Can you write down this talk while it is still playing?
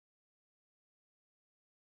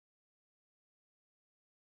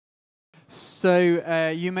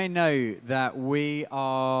So you may know that we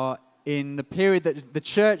are in the period that the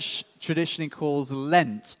church traditionally calls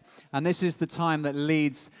Lent. And this is the time that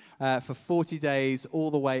leads for 40 days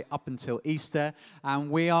all the way up until Easter. And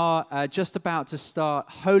we are just about to start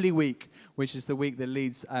Holy Week, which is the week that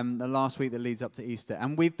leads, the last week that leads up to Easter.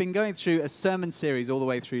 And we've been going through a sermon series all the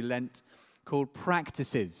way through Lent called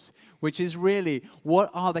Practices, which is really, what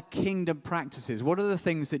are the kingdom practices? What are the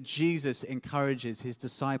things that Jesus encourages his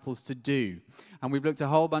disciples to do? And we've looked at a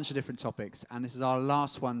whole bunch of different topics, and this is our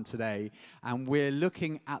last one today, and we're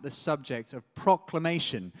looking at the subject of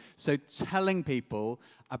proclamation, so telling people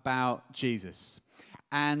about Jesus.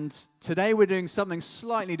 And today we're doing something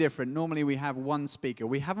slightly different. Normally we have one speaker.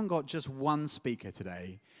 We haven't got just one speaker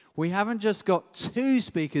today. We haven't just got two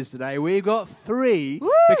speakers today. We've got three.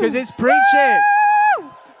 Woo! Because it's Preachers.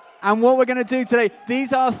 And what we're going to do today,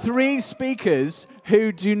 these are three speakers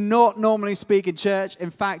who do not normally speak in church.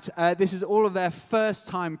 In fact, this is all of their first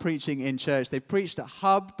time preaching in church. They preached at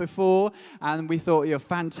Hub before, and we thought, you're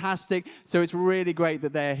fantastic. So it's really great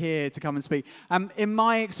that they're here to come and speak. In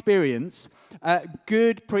my experience,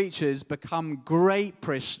 good preachers become great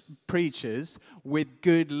preachers with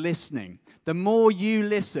good listening. The more you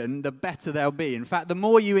listen, the better they'll be. In fact, the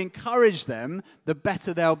more you encourage them, the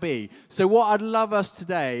better they'll be. So what I'd love us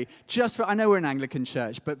today, I know we're an Anglican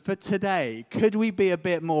church, but for today, could we be a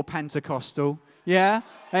bit more Pentecostal? Yeah?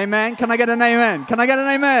 Amen? Can I get an amen? Can I get an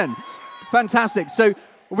amen? Fantastic. So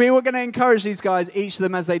we were going to encourage these guys, each of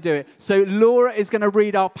them as they do it. So Laura is going to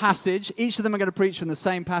read our passage. Each of them are going to preach from the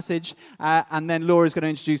same passage. And then Laura is going to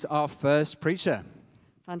introduce our first preacher.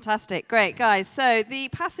 Fantastic. Great, guys. So the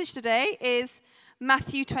passage today is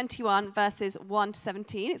Matthew 21, verses 1 to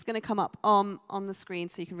 17. It's going to come up on the screen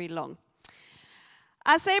so you can read along.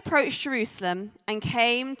 As they approached Jerusalem and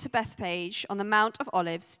came to Bethphage on the Mount of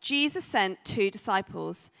Olives, Jesus sent 2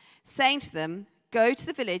 disciples, saying to them, "Go to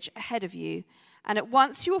the village ahead of you, and at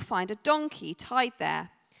once you will find a donkey tied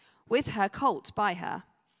there, with her colt by her.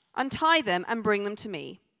 Untie them and bring them to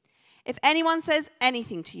me. If anyone says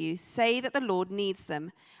anything to you, say that the Lord needs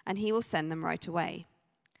them, and he will send them right away."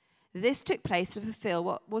 This took place to fulfill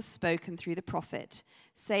what was spoken through the prophet.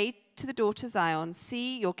 "Say to the daughter Zion,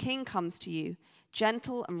 see, your king comes to you,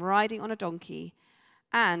 gentle and riding on a donkey,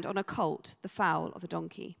 and on a colt, the foal of a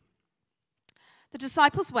donkey." The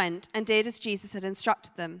disciples went and did as Jesus had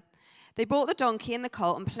instructed them. They brought the donkey and the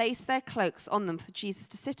colt and placed their cloaks on them for Jesus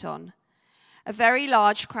to sit on. A very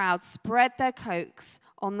large crowd spread their cloaks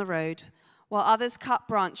on the road, while others cut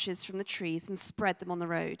branches from the trees and spread them on the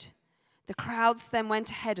road. The crowds then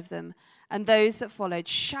went ahead of them, and those that followed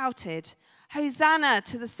shouted, "Hosanna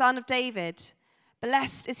to the Son of David!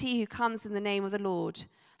 Blessed is he who comes in the name of the Lord!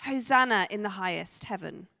 Hosanna in the highest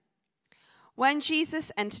heaven!" When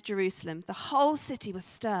Jesus entered Jerusalem, the whole city was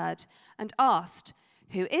stirred and asked,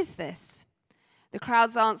 "Who is this?" The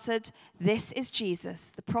crowds answered, "This is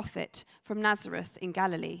Jesus, the prophet from Nazareth in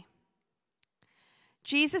Galilee."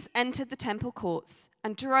 Jesus entered the temple courts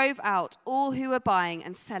and drove out all who were buying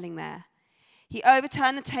and selling there. He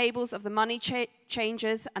overturned the tables of the money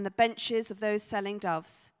changers and the benches of those selling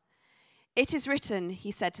doves. "It is written,"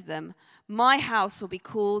 he said to them, "My house will be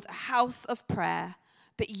called a house of prayer,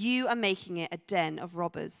 but you are making it a den of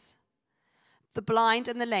robbers." The blind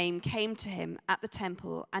and the lame came to him at the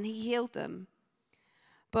temple, and he healed them.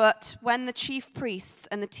 But when the chief priests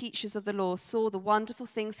and the teachers of the law saw the wonderful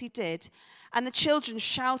things he did, and the children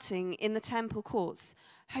shouting in the temple courts,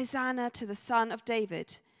 "Hosanna to the Son of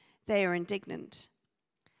David," they were indignant.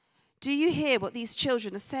 "Do you hear what these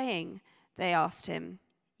children are saying?" they asked him.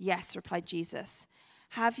 "Yes," replied Jesus.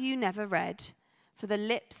 "Have you never read, 'For the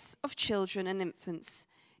lips of children and infants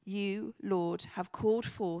you, Lord, have called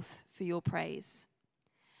forth for your praise'?"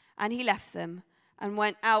 And he left them and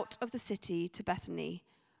went out of the city to Bethany,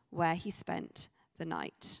 where he spent the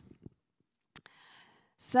night.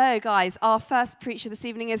 So, guys, our first preacher this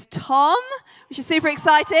evening is Tom, which is super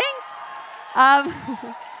exciting.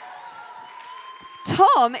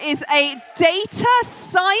 Tom is a data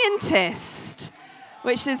scientist,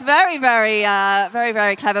 which is very,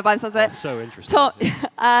 very clever by the sounds of it. That's so interesting.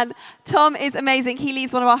 Tom is amazing. He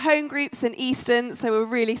leads one of our home groups in Easton, so we're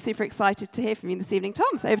really super excited to hear from you this evening.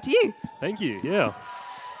 Tom, so over to you. Thank you, yeah.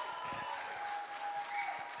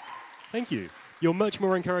 Thank you. You're much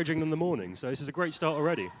more encouraging than the morning, so this is a great start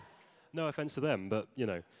already. No offense to them, but, you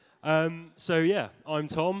know. So, yeah, I'm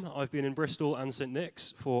Tom. I've been in Bristol and St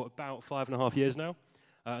Nick's for about 5.5 years now,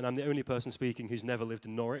 and I'm the only person speaking who's never lived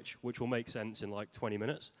in Norwich, which will make sense in like 20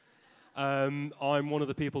 minutes. I'm one of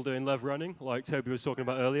the people doing Love Running, like Toby was talking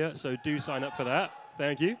about earlier, so do sign up for that.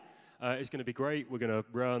 Thank you. It's going to be great. We're going to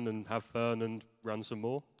run and have fun and run some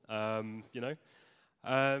more.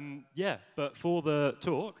 Yeah, but for the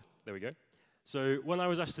talk, there we go. So when I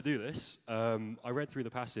was asked to do this, I read through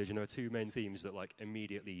the passage, and there were two main themes that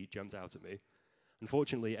immediately jumped out at me.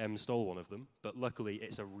 Unfortunately, Em stole one of them, but luckily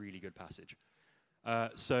it's a really good passage.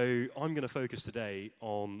 So I'm going to focus today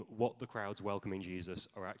on what the crowds welcoming Jesus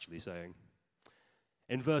are actually saying.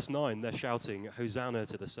 In verse 9, they're shouting, "Hosanna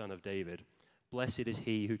to the Son of David. Blessed is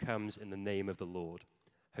he who comes in the name of the Lord.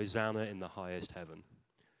 Hosanna in the highest heaven."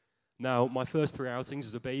 Now, my first 3 outings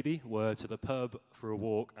as a baby were to the pub, for a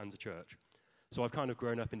walk, and to church. So I've kind of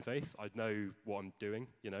grown up in faith. I know what I'm doing,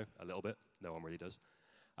 a little bit. No one really does.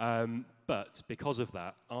 But because of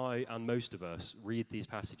that, I and most of us read these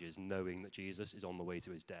passages knowing that Jesus is on the way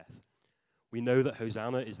to his death. We know that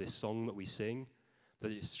Hosanna is this song that we sing, that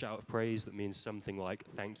it's a shout of praise that means something like,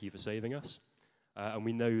 "Thank you for saving us." And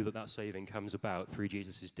we know that that saving comes about through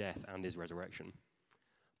Jesus' death and his resurrection.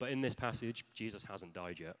 But in this passage, Jesus hasn't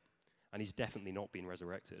died yet, and he's definitely not been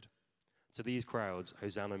resurrected. To these crowds,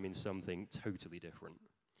 Hosanna means something totally different.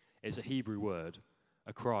 It's a Hebrew word,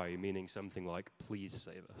 a cry meaning something like, "Please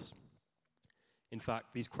save us." In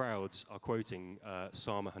fact, these crowds are quoting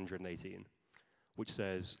Psalm 118, which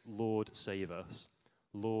says, "Lord, save us.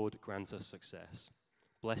 Lord, grant us success.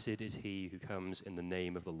 Blessed is he who comes in the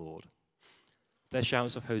name of the Lord." Their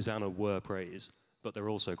shouts of Hosanna were praise, but they're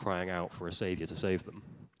also crying out for a Savior to save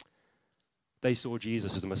them. They saw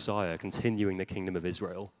Jesus as the Messiah, continuing the kingdom of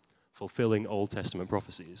Israel, fulfilling Old Testament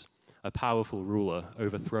prophecies, a powerful ruler,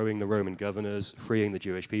 overthrowing the Roman governors, freeing the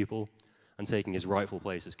Jewish people, and taking his rightful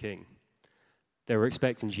place as king. They were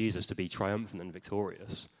expecting Jesus to be triumphant and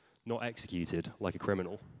victorious, not executed like a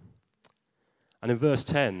criminal. And in verse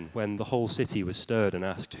 10, when the whole city was stirred and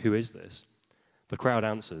asked, "Who is this?" the crowd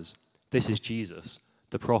answers, "This is Jesus,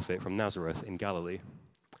 the prophet from Nazareth in Galilee."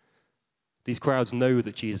 These crowds know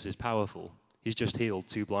that Jesus is powerful. He's just healed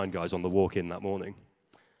 2 blind guys on the walk-in that morning.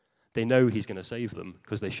 They know he's going to save them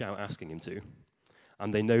because they shout asking him to.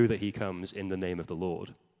 And they know that he comes in the name of the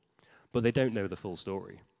Lord. But they don't know the full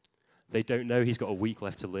story. They don't know he's got a week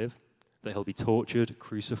left to live, that he'll be tortured,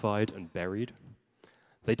 crucified, and buried.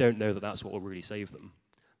 They don't know that that's what will really save them.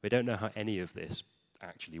 They don't know how any of this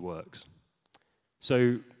actually works.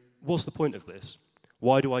 So what's the point of this?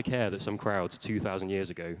 Why do I care that some crowds 2,000 years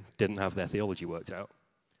ago didn't have their theology worked out?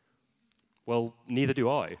 Well, neither do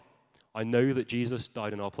I. I know that Jesus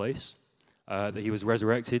died in our place, that he was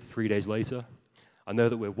resurrected 3 days later. I know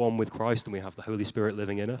that we're one with Christ and we have the Holy Spirit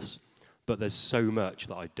living in us, but there's so much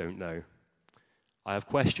that I don't know. I have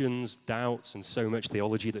questions, doubts, and so much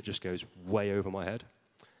theology that just goes way over my head.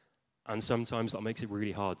 And sometimes that makes it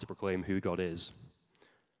really hard to proclaim who God is.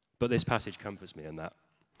 But this passage comforts me in that,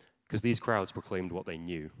 because these crowds proclaimed what they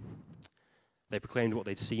knew. They proclaimed what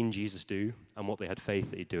they'd seen Jesus do and what they had faith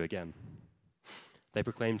that he'd do again. They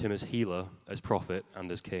proclaimed him as healer, as prophet, and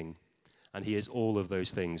as king. And he is all of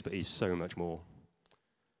those things, but he's so much more.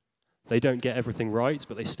 They don't get everything right,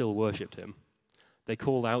 but they still worshipped him. They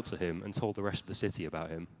called out to him and told the rest of the city about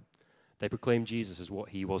him. They proclaimed Jesus as what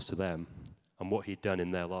he was to them and what he'd done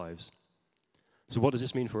in their lives. So what does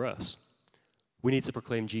this mean for us? We need to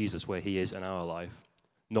proclaim Jesus where he is in our life,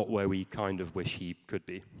 not where we kind of wish he could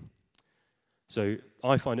be. So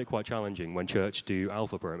I find it quite challenging when church do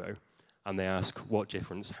Alpha promo and they ask, "What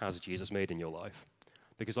difference has Jesus made in your life?"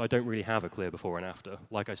 Because I don't really have a clear before and after.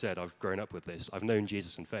 Like I said, I've grown up with this. I've known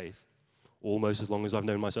Jesus in faith almost as long as I've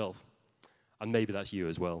known myself. And maybe that's you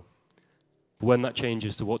as well. But when that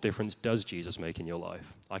changes to what difference does Jesus make in your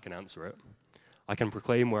life, I can answer it. I can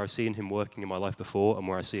proclaim where I've seen him working in my life before and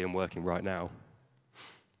where I see him working right now.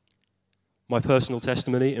 My personal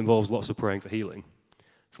testimony involves lots of praying for healing,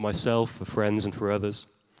 for myself, for friends, and for others,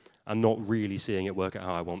 and not really seeing it work out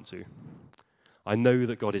how I want to. I know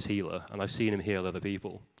that God is healer, and I've seen him heal other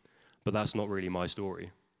people, but that's not really my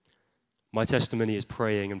story. My testimony is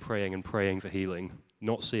praying and praying and praying for healing,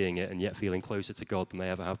 not seeing it and yet feeling closer to God than they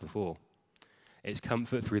ever have before. It's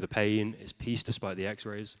comfort through the pain, it's peace despite the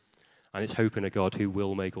x-rays, and it's hope in a God who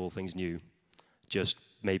will make all things new, just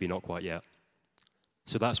maybe not quite yet.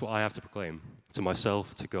 So that's what I have to proclaim, to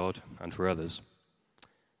myself, to God, and for others.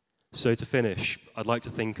 So to finish, I'd like to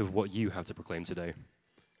think of what you have to proclaim today.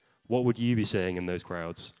 What would you be saying in those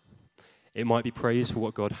crowds? It might be praise for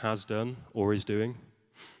what God has done or is doing.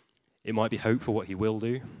 It might be hope for what he will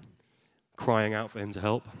do, crying out for him to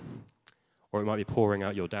help. Or it might be pouring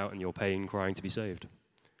out your doubt and your pain, crying to be saved.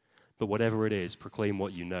 But whatever it is, proclaim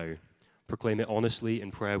what you know. Proclaim it honestly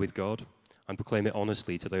in prayer with God, and proclaim it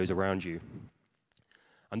honestly to those around you.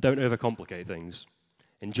 And don't overcomplicate things.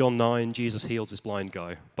 In John 9, Jesus heals this blind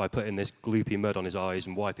guy by putting this gloopy mud on his eyes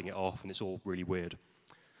and wiping it off, and it's all really weird.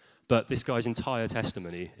 But this guy's entire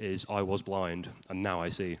testimony is, I was blind, and now I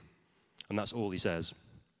see. And that's all he says.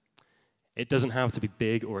 It doesn't have to be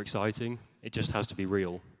big or exciting. It just has to be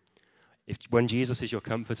real. When Jesus is your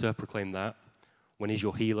comforter, proclaim that. When he's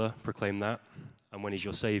your healer, proclaim that. And when he's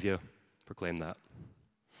your savior, proclaim that.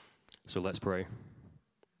 So let's pray.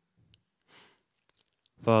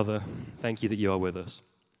 Father, thank you that you are with us.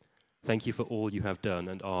 Thank you for all you have done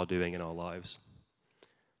and are doing in our lives.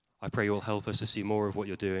 I pray you will help us to see more of what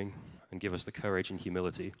you're doing and give us the courage and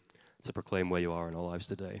humility to proclaim where you are in our lives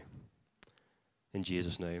today. In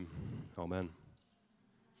Jesus' name, amen.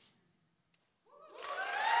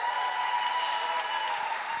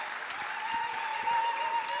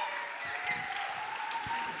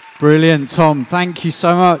 Brilliant, Tom. Thank you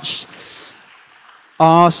so much.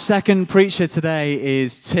 Our second preacher today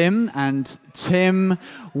is Tim, and Tim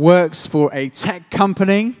works for a tech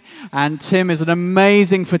company, and Tim is an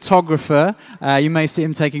amazing photographer. You may see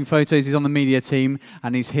him taking photos. He's on the media team,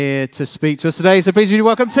 and he's here to speak to us today. So please really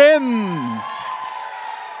welcome Tim.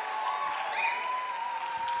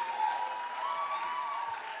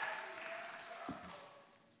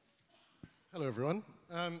 Hello, everyone.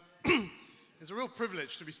 It's a real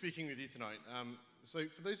privilege to be speaking with you tonight. So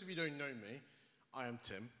for those of you who don't know me, I am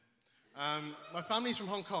Tim. My family's from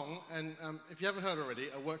Hong Kong, and if you haven't heard already,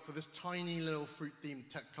 I work for this tiny little fruit-themed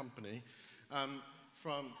tech company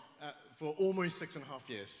for almost 6.5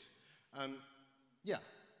 years.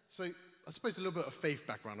 So I suppose a little bit of faith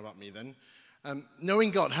background about me then.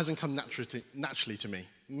 Knowing God hasn't come naturally to me.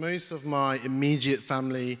 Most of my immediate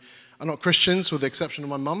family are not Christians, with the exception of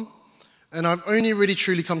my mum, and I've only really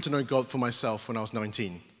truly come to know God for myself when I was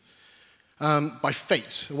 19. By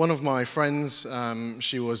fate. One of my friends,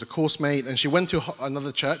 she was a course mate, and she went to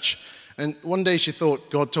another church, and one day she thought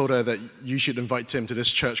God told her that you should invite Tim to this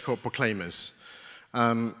church called Proclaimers.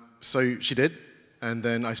 So she did, and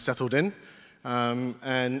then I settled in,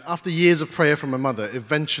 and after years of prayer from my mother,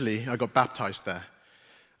 eventually I got baptized there.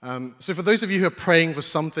 So for those of you who are praying for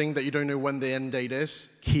something that you don't know when the end date is,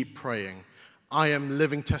 keep praying. I am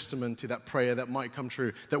living testament to that prayer that might come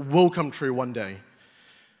true, that will come true one day.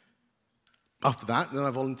 After that, then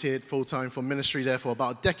I volunteered full-time for ministry there for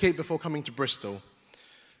about a decade before coming to Bristol.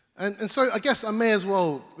 And so I guess I may as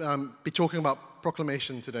well be talking about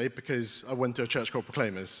Proclamation today because I went to a church called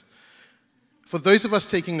Proclaimers. For those of us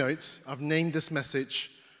taking notes, I've named this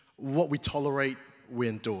message, What We Tolerate, We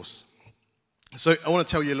Endorse. So I want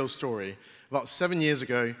to tell you a little story. About 7 years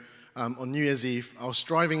ago, on New Year's Eve, I was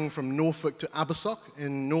driving from Norfolk to Abersoch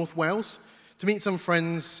in North Wales to meet some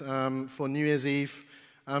friends for New Year's Eve.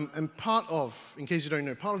 And part of, in case you don't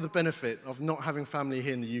know, part of the benefit of not having family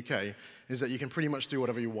here in the UK is that you can pretty much do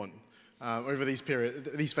whatever you want over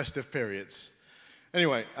these festive periods.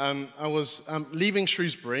 Anyway, I was leaving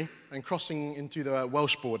Shrewsbury and crossing into the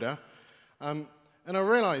Welsh border, and I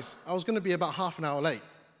realized I was going to be about half an hour late.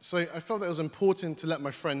 So I felt that it was important to let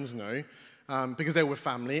my friends know, because they were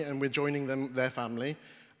family and we're joining their family,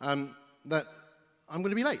 that I'm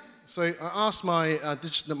going to be late. So I asked my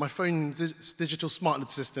phone's digital smart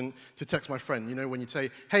assistant to text my friend. You know, when you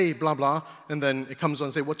say, hey, blah, blah, and then it comes on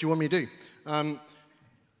and say, what do you want me to do?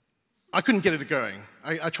 I couldn't get it going.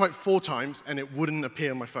 I tried 4 times, and it wouldn't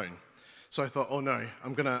appear on my phone. So I thought, oh, no,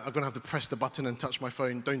 I'm gonna have to press the button and touch my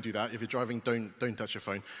phone. Don't do that. If you're driving, don't touch your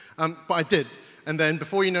phone. But I did. And then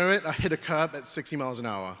before you know it, I hit a curb at 60 miles an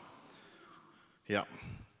hour. Yeah.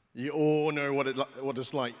 You all know what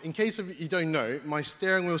it's like. In case you don't know, my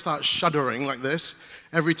steering wheel started shuddering like this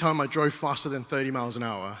every time I drove faster than 30 miles an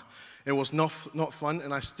hour. It was not fun,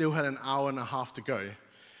 and I still had an hour and a half to go.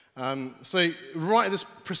 So right at this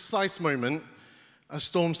precise moment, a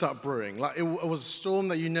storm started brewing. Like it was a storm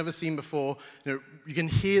that you'd never seen before. You know, you can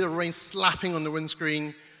hear the rain slapping on the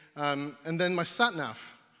windscreen, and then my sat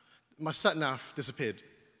nav disappeared.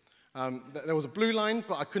 There was a blue line,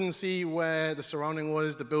 but I couldn't see where the surrounding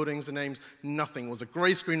was, the buildings, the names, nothing. It was a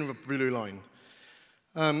grey screen with a blue line.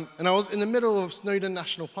 And I was in the middle of Snowdon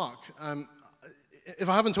National Park. If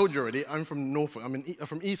I haven't told you already, I'm from Norfolk. I'm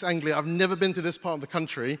from East Anglia. I've never been to this part of the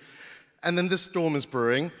country. And then this storm is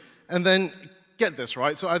brewing. And then, get this,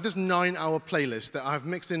 right? So I have this 9-hour playlist that I've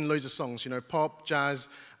mixed in loads of songs, you know, pop, jazz,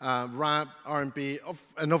 rap, R&B,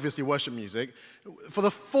 and obviously worship music. For the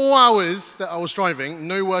 4 hours that I was driving,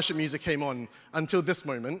 no worship music came on until this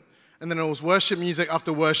moment. And then it was worship music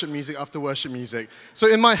after worship music after worship music. So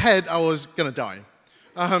in my head, I was going to die.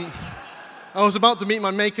 I was about to meet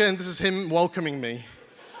my maker, and this is him welcoming me.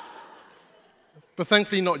 But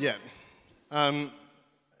thankfully, not yet.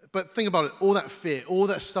 But think about it, all that fear, all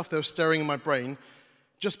that stuff that was stirring in my brain,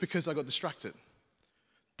 just because I got distracted.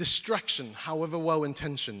 Distraction, however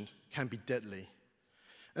well-intentioned, can be deadly.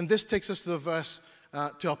 And this takes us to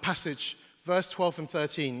to our passage, verse 12 and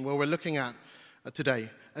 13, where we're looking at today.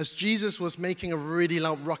 As Jesus was making a really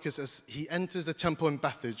loud ruckus as he enters the temple in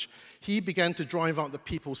Bethany, he began to drive out the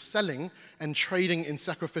people selling and trading in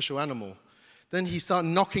sacrificial animal. Then he started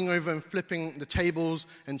knocking over and flipping the tables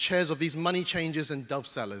and chairs of these money changers and dove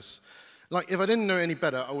sellers. Like, if I didn't know any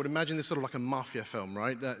better, I would imagine this sort of like a mafia film,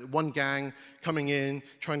 right? One gang coming in,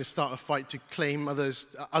 trying to start a fight to claim others'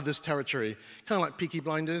 territory. Kind of like Peaky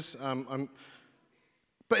Blinders.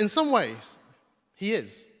 But in some ways, he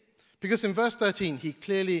is. Because in verse 13,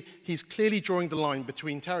 he's clearly drawing the line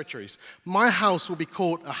between territories. My house will be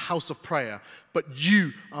called a house of prayer, but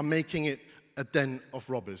you are making it a den of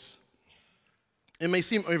robbers. It may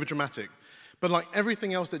seem overdramatic, but like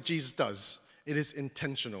everything else that Jesus does, it is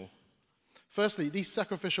intentional. Firstly, these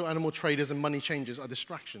sacrificial animal traders and money changers are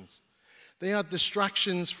distractions. They are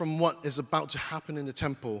distractions from what is about to happen in the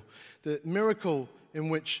temple. The miracle in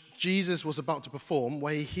which Jesus was about to perform,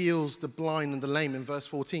 where he heals the blind and the lame in verse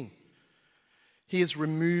 14. He is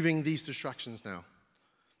removing these distractions now.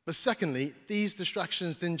 But secondly, these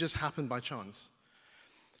distractions didn't just happen by chance.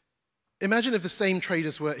 Imagine if the same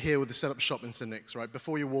traders were here with the set up shop in St. Nick's, right?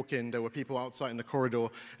 Before you walk in, there were people outside in the corridor,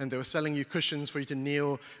 and they were selling you cushions for you to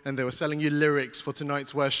kneel, and they were selling you lyrics for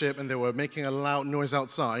tonight's worship, and they were making a loud noise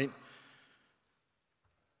outside.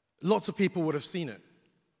 Lots of people would have seen it.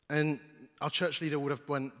 And our church leader would have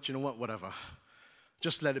went, do you know what, whatever.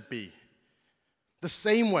 Just let it be. The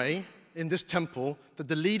same way, in this temple, that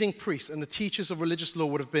the leading priests and the teachers of religious law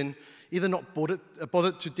would have been either not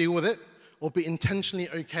bothered to deal with it or be intentionally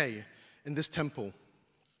okay in this temple.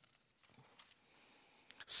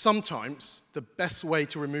 Sometimes the best way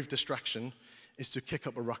to remove distraction is to kick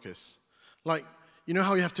up a ruckus. Like, you know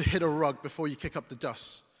how you have to hit a rug before you kick up the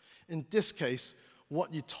dust? In this case,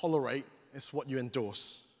 what you tolerate is what you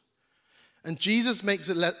endorse. And Jesus makes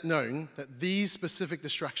it known that these specific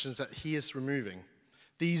distractions that he is removing,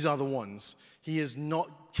 these are the ones. He is not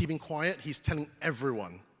keeping quiet. He's telling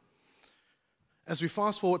everyone. As we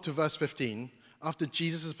fast forward to verse 15, after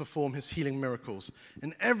Jesus has performed his healing miracles,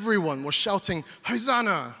 and everyone was shouting,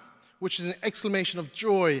 Hosanna, which is an exclamation of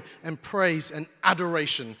joy and praise and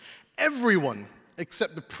adoration. Everyone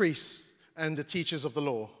except the priests and the teachers of the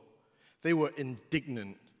law. They were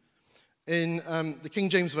indignant. In the King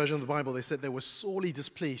James Version of the Bible, they said they were sorely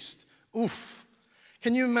displeased. Oof.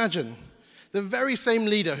 Can you imagine? The very same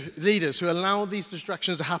leaders who allowed these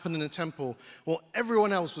distractions to happen in the temple, while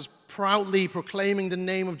everyone else was proudly proclaiming the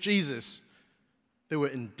name of Jesus, they were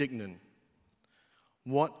indignant.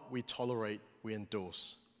 What we tolerate, we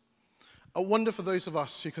endorse. I wonder for those of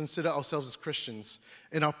us who consider ourselves as Christians,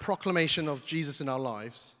 in our proclamation of Jesus in our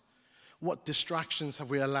lives, what distractions have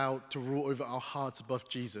we allowed to rule over our hearts above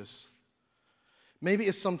Jesus? Maybe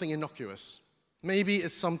it's something innocuous. Maybe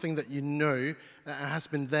it's something that you know has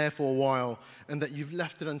been there for a while and that you've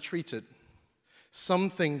left it untreated.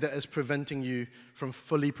 Something that is preventing you from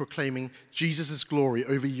fully proclaiming Jesus' glory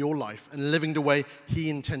over your life and living the way he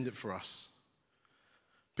intended for us.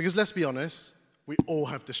 Because let's be honest, we all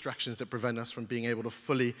have distractions that prevent us from being able to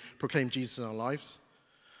fully proclaim Jesus in our lives.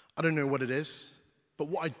 I don't know what it is, but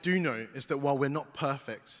what I do know is that while we're not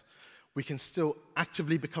perfect, we can still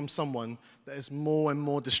actively become someone that is more and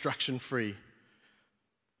more distraction-free.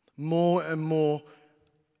 More and more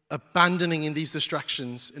abandoning in these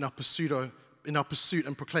distractions in our pursuit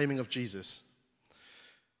and proclaiming of Jesus.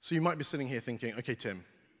 So you might be sitting here thinking, okay, Tim,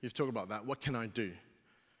 you've talked about that. What can I do?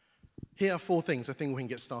 Here are 4 things I think we can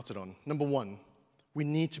get started on. Number 1, we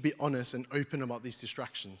need to be honest and open about these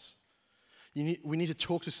distractions. We need to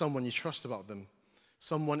talk to someone you trust about them,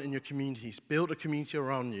 someone in your community. Build a community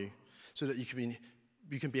around you so that you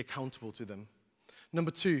can be accountable to them.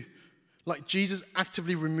 Number 2, like Jesus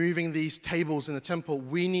actively removing these tables in the temple,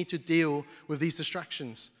 we need to deal with these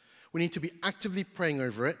distractions. We need to be actively praying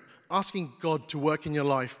over it, asking God to work in your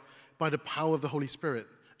life by the power of the Holy Spirit,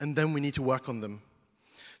 and then we need to work on them.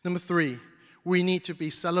 Number 3, we need to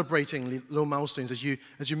be celebrating little milestones as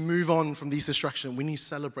you move on from these distractions. We need to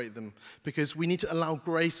celebrate them because we need to allow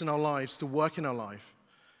grace in our lives to work in our life.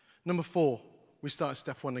 Number 4, we start at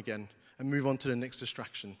step 1 again and move on to the next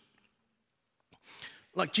distraction.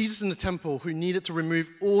 Like Jesus in the temple who needed to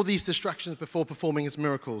remove all these distractions before performing his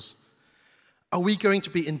miracles. Are we going to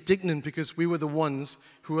be indignant because we were the ones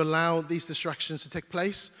who allowed these distractions to take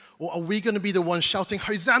place? Or are we going to be the ones shouting,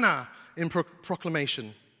 Hosanna, in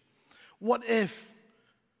proclamation? What if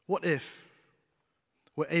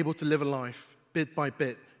we're able to live a life bit by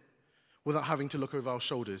bit without having to look over our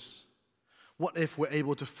shoulders? What if we're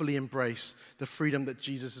able to fully embrace the freedom that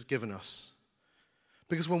Jesus has given us?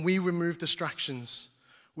 Because when we remove distractions,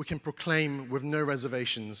 we can proclaim with no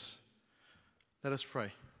reservations. Let us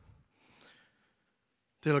pray.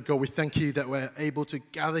 Dear Lord God, we thank you that we're able to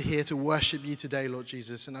gather here to worship you today, Lord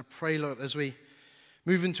Jesus. And I pray, Lord, as we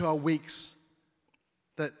move into our weeks,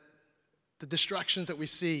 that the distractions that we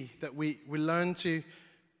see, that we learn to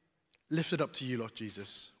lift it up to you, Lord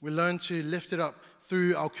Jesus. We learn to lift it up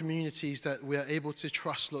through our communities, that we are able to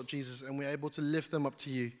trust, Lord Jesus, and we're able to lift them up to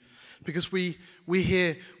you. Because we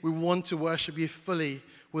here, we want to worship you fully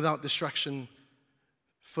without distraction,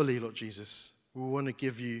 fully, Lord Jesus. We want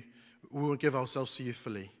to give ourselves to you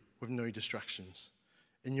fully with no distractions.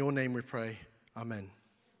 In your name we pray. Amen.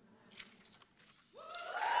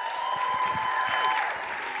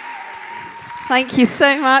 Thank you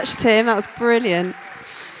so much, Tim. That was brilliant.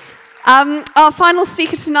 Our final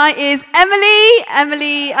speaker tonight is Emily.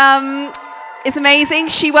 Emily is amazing.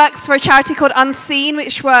 She works for a charity called Unseen,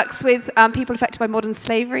 which works with people affected by modern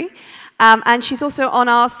slavery. And she's also on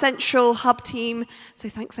our central hub team. So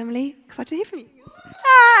thanks, Emily. Excited to hear from you.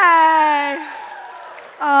 Hey!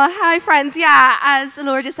 Oh, hi, friends. Yeah, as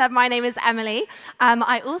Laura just said, my name is Emily.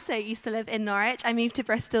 I also used to live in Norwich. I moved to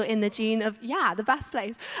Bristol in the June of, the best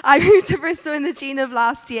place. I moved to Bristol in the June of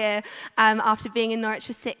last year after being in Norwich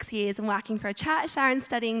for 6 years and working for a church there and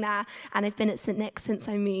studying there. And I've been at St. Nick's since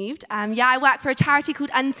I moved. I work for a charity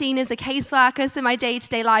called Unseen as a caseworker. So my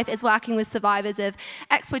day-to-day life is working with survivors of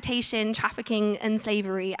exploitation, trafficking, and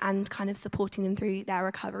slavery and kind of supporting them through their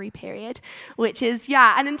recovery period, which is,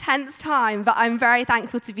 an intense time, but I'm very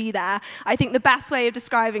thankful to be there. I think the best way of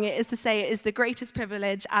describing it is to say it is the greatest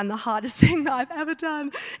privilege and the hardest thing that I've ever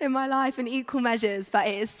done in my life in equal measures, but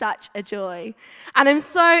it is such a joy. And I'm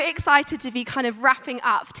so excited to be kind of wrapping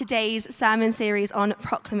up today's sermon series on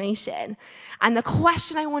Proclamation. And the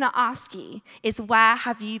question I want to ask you is, where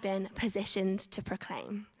have you been positioned to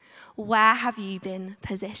proclaim? Where have you been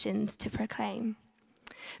positioned to proclaim?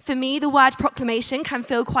 For me, the word proclamation can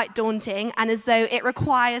feel quite daunting and as though it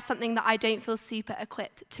requires something that I don't feel super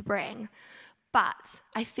equipped to bring. But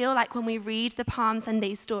I feel like when we read the Palm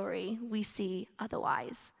Sunday story, we see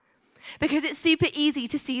otherwise. Because it's super easy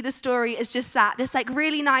to see the story as just that, this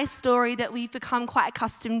really nice story that we've become quite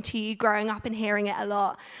accustomed to growing up and hearing it a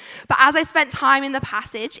lot. But as I spent time in the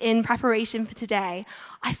passage in preparation for today,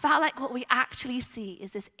 I felt like what we actually see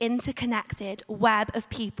is this interconnected web of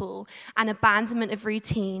people and abandonment of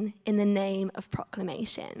routine in the name of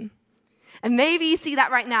proclamation. And maybe you see that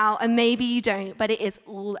right now, and maybe you don't, but it is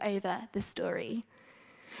all over the story.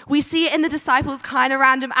 We see it in the disciples' kind of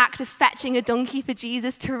random act of fetching a donkey for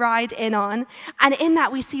Jesus to ride in on. And in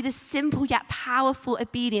that, we see this simple yet powerful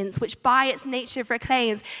obedience, which by its nature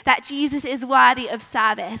proclaims that Jesus is worthy of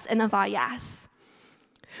service and of our yes.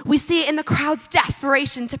 We see it in the crowd's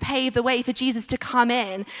desperation to pave the way for Jesus to come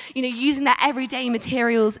in, using their everyday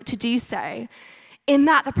materials to do so. In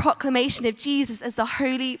that, the proclamation of Jesus as the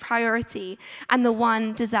holy priority and the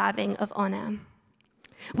one deserving of honor.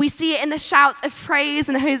 We see it in the shouts of praise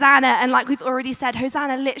and Hosanna, and like we've already said,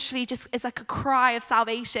 Hosanna literally just is like a cry of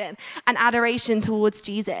salvation and adoration towards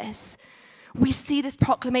Jesus. We see this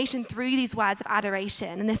proclamation through these words of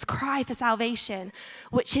adoration and this cry for salvation,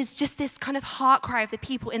 which is just this kind of heart cry of the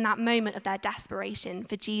people in that moment of their desperation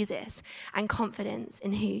for Jesus and confidence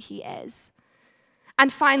in who he is.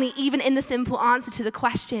 And finally, even in the simple answer to the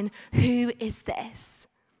question, who is this?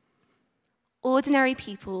 Ordinary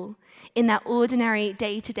people in their ordinary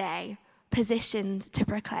day-to-day positioned to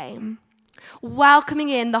proclaim, welcoming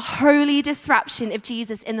in the holy disruption of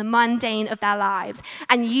Jesus in the mundane of their lives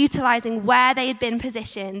and utilizing where they had been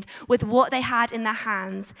positioned with what they had in their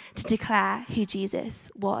hands to declare who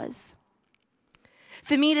Jesus was.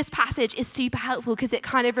 For me, this passage is super helpful because it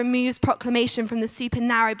kind of removes proclamation from the super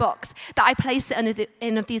narrow box that I place it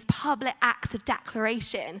in of these public acts of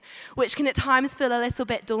declaration, which can at times feel a little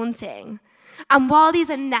bit daunting. And while these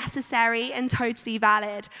are necessary and totally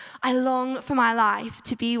valid, I long for my life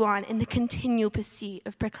to be one in the continual pursuit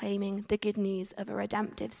of proclaiming the good news of a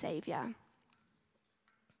redemptive Savior.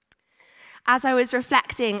 As I was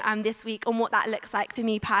reflecting this week on what that looks like for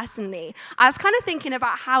me personally, I was kind of thinking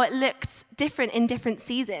about how it looked different in different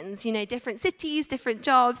seasons, different cities, different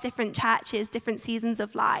jobs, different churches, different seasons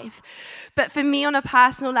of life. But for me on a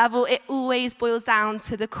personal level, it always boils down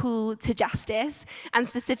to the call to justice, and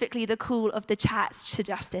specifically the call of the church to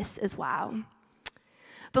justice as well.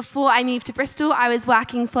 Before I moved to Bristol, I was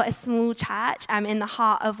working for a small church in the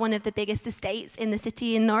heart of one of the biggest estates in the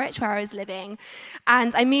city in Norwich where I was living.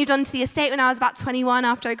 And I moved onto the estate when I was about 21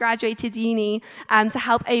 after I graduated uni to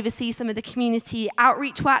help oversee some of the community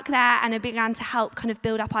outreach work there, and I began to help kind of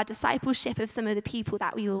build up our discipleship of some of the people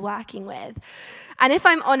that we were working with. And if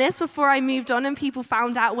I'm honest, before I moved on and people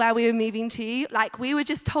found out where we were moving to, like, we were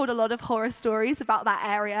just told a lot of horror stories about that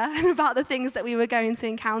area and about the things that we were going to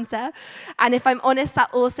encounter. And if I'm honest,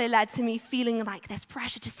 that also led to me feeling like there's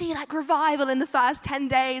pressure to see like revival in the first 10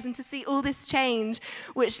 days and to see all this change,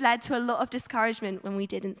 which led to a lot of discouragement when we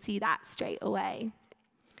didn't see that straight away.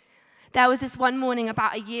 There was this one morning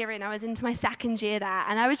about a year in, I was into my second year there,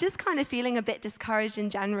 and I was just kind of feeling a bit discouraged in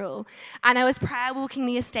general. And I was prayer walking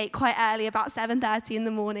the estate quite early, about 7:30 in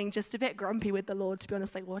the morning, just a bit grumpy with the Lord, to be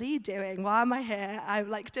honest, like, what are you doing? Why am I here? I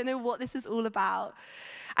like don't know what this is all about.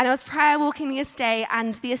 And I was prayer walking the estate,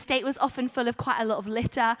 and the estate was often full of quite a lot of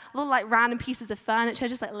litter, a lot of like random pieces of furniture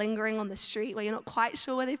just like lingering on the street where you're not quite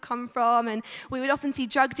sure where they've come from. And we would often see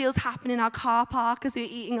drug deals happen in our car park as we were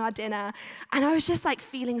eating our dinner. And I was just like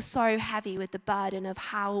feeling so heavy with the burden of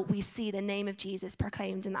how we see the name of Jesus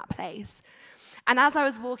proclaimed in that place. And as I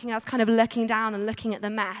was walking, I was kind of looking down and looking at the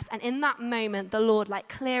mess. And in that moment, the Lord, like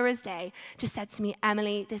clear as day, just said to me,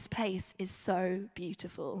 Emily, this place is so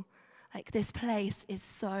beautiful. Like, this place is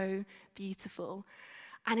so beautiful.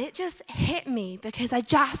 And it just hit me because I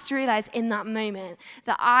just realized in that moment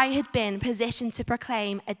that I had been positioned to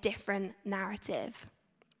proclaim a different narrative.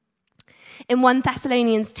 In 1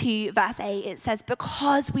 Thessalonians 2, verse 8, it says,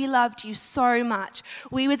 because we loved you so much,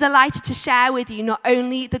 we were delighted to share with you not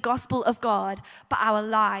only the gospel of God, but our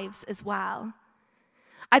lives as well.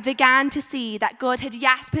 I began to see that God had,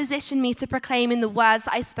 yes, positioned me to proclaim in the words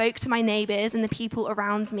that I spoke to my neighbors and the people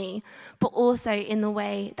around me, but also in the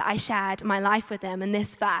way that I shared my life with them. And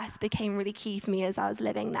this verse became really key for me as I was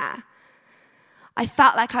living there. I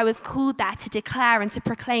felt like I was called there to declare and to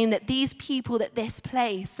proclaim that these people, that this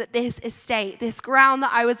place, that this estate, this ground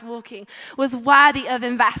that I was walking was worthy of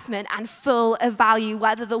investment and full of value,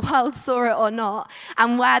 whether the world saw it or not.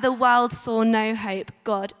 And where the world saw no hope,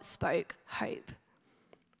 God spoke hope.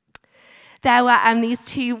 There were these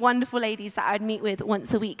two wonderful ladies that I would meet with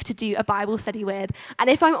once a week to do a Bible study with. And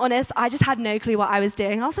if I'm honest, I just had no clue what I was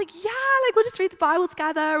doing. I was like, yeah, like we'll just read the Bible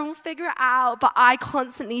together and we'll figure it out. But I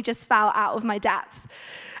constantly just fell out of my depth.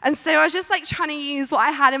 And so I was just like trying to use what I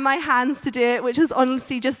had in my hands to do it, which was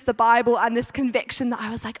honestly just the Bible and this conviction that I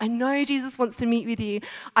was like, I know Jesus wants to meet with you.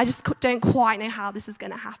 I just don't quite know how this is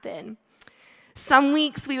going to happen. Some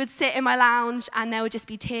weeks we would sit in my lounge and there would just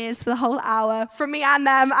be tears for the whole hour from me and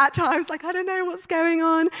them at times, like, I don't know what's going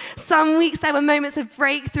on. Some weeks there were moments of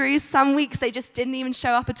breakthrough. Some weeks they just didn't even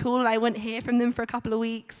show up at all and I wouldn't hear from them for a couple of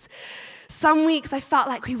weeks. Some weeks I felt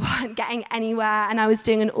like we weren't getting anywhere and I was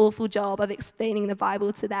doing an awful job of explaining the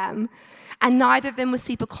Bible to them. And neither of them were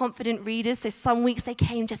super confident readers, so some weeks they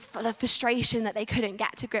came just full of frustration that they couldn't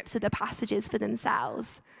get to grips with the passages for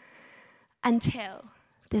themselves. Until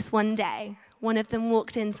this one day, one of them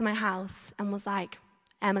walked into my house and was like,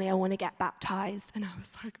 Emily, I want to get baptized. And I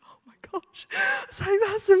was like, oh my gosh. I was like,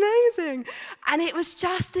 that's amazing. And it was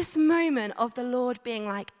just this moment of the Lord being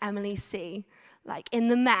like, Emily, see, like in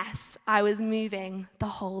the mess, I was moving the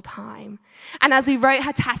whole time. And as we wrote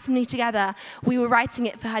her testimony together, we were writing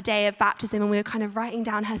it for her day of baptism and we were kind of writing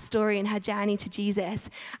down her story and her journey to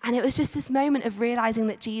Jesus. And it was just this moment of realizing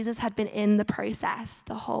that Jesus had been in the process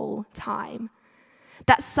the whole time.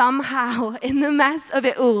 That somehow, in the mess of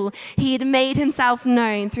it all, he had made himself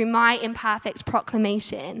known through my imperfect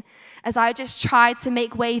proclamation as I just tried to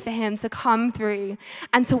make way for him to come through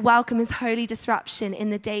and to welcome his holy disruption in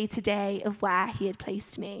the day-to-day of where he had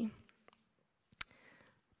placed me.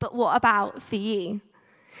 But what about for you?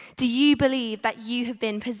 Do you believe that you have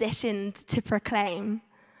been positioned to proclaim?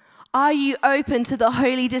 Are you open to the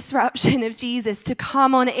holy disruption of Jesus to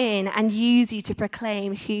come on in and use you to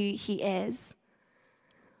proclaim who he is?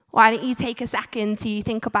 Why don't you take a second to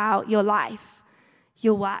think about your life,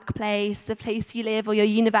 your workplace, the place you live, or your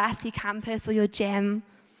university campus, or your gym?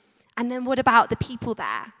 And then what about the people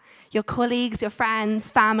there? Your colleagues, your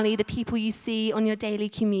friends, family, the people you see on your daily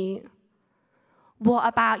commute? What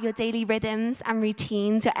about your daily rhythms and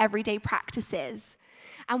routines, your everyday practices?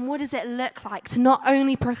 And what does it look like to not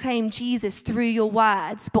only proclaim Jesus through your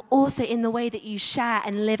words, but also in the way that you share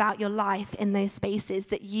and live out your life in those spaces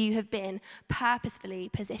that you have been purposefully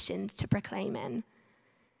positioned to proclaim in?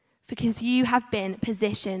 Because you have been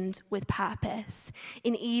positioned with purpose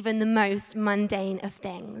in even the most mundane of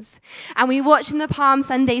things. And we watch in the Palm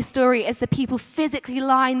Sunday story as the people physically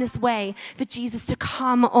line this way for Jesus to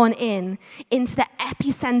come on in, into the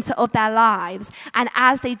epicenter of their lives. And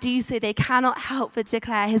as they do so, they cannot help but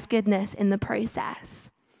declare his goodness in the process.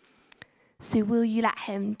 So will you let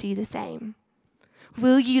him do the same?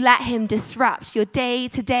 Will you let him disrupt your day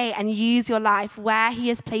to day and use your life where he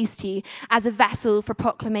has placed you as a vessel for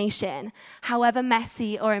proclamation, however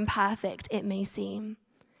messy or imperfect it may seem?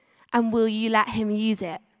 And will you let him use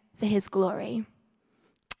it for his glory?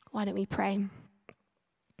 Why don't we pray?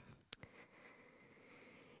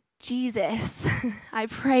 Jesus, I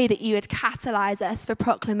pray that you would catalyze us for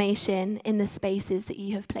proclamation in the spaces that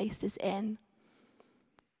you have placed us in.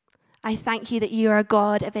 I thank you that you are a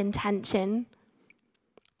God of intention,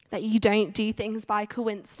 that you don't do things by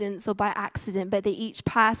coincidence or by accident, but that each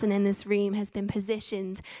person in this room has been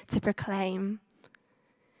positioned to proclaim.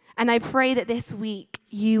 And I pray that this week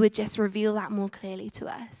you would just reveal that more clearly to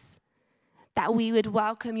us, that we would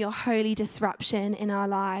welcome your holy disruption in our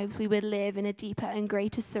lives. We would live in a deeper and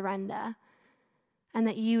greater surrender, and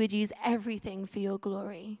that you would use everything for your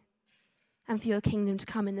glory and for your kingdom to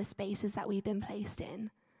come in the spaces that we've been placed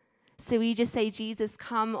in. So we just say, Jesus,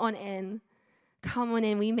 come on in. Come on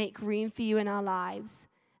in. We make room for you in our lives.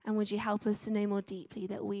 And would you help us to know more deeply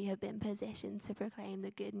that we have been positioned to proclaim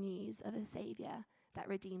the good news of a Savior that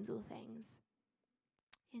redeems all things.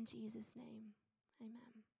 In Jesus' name, amen.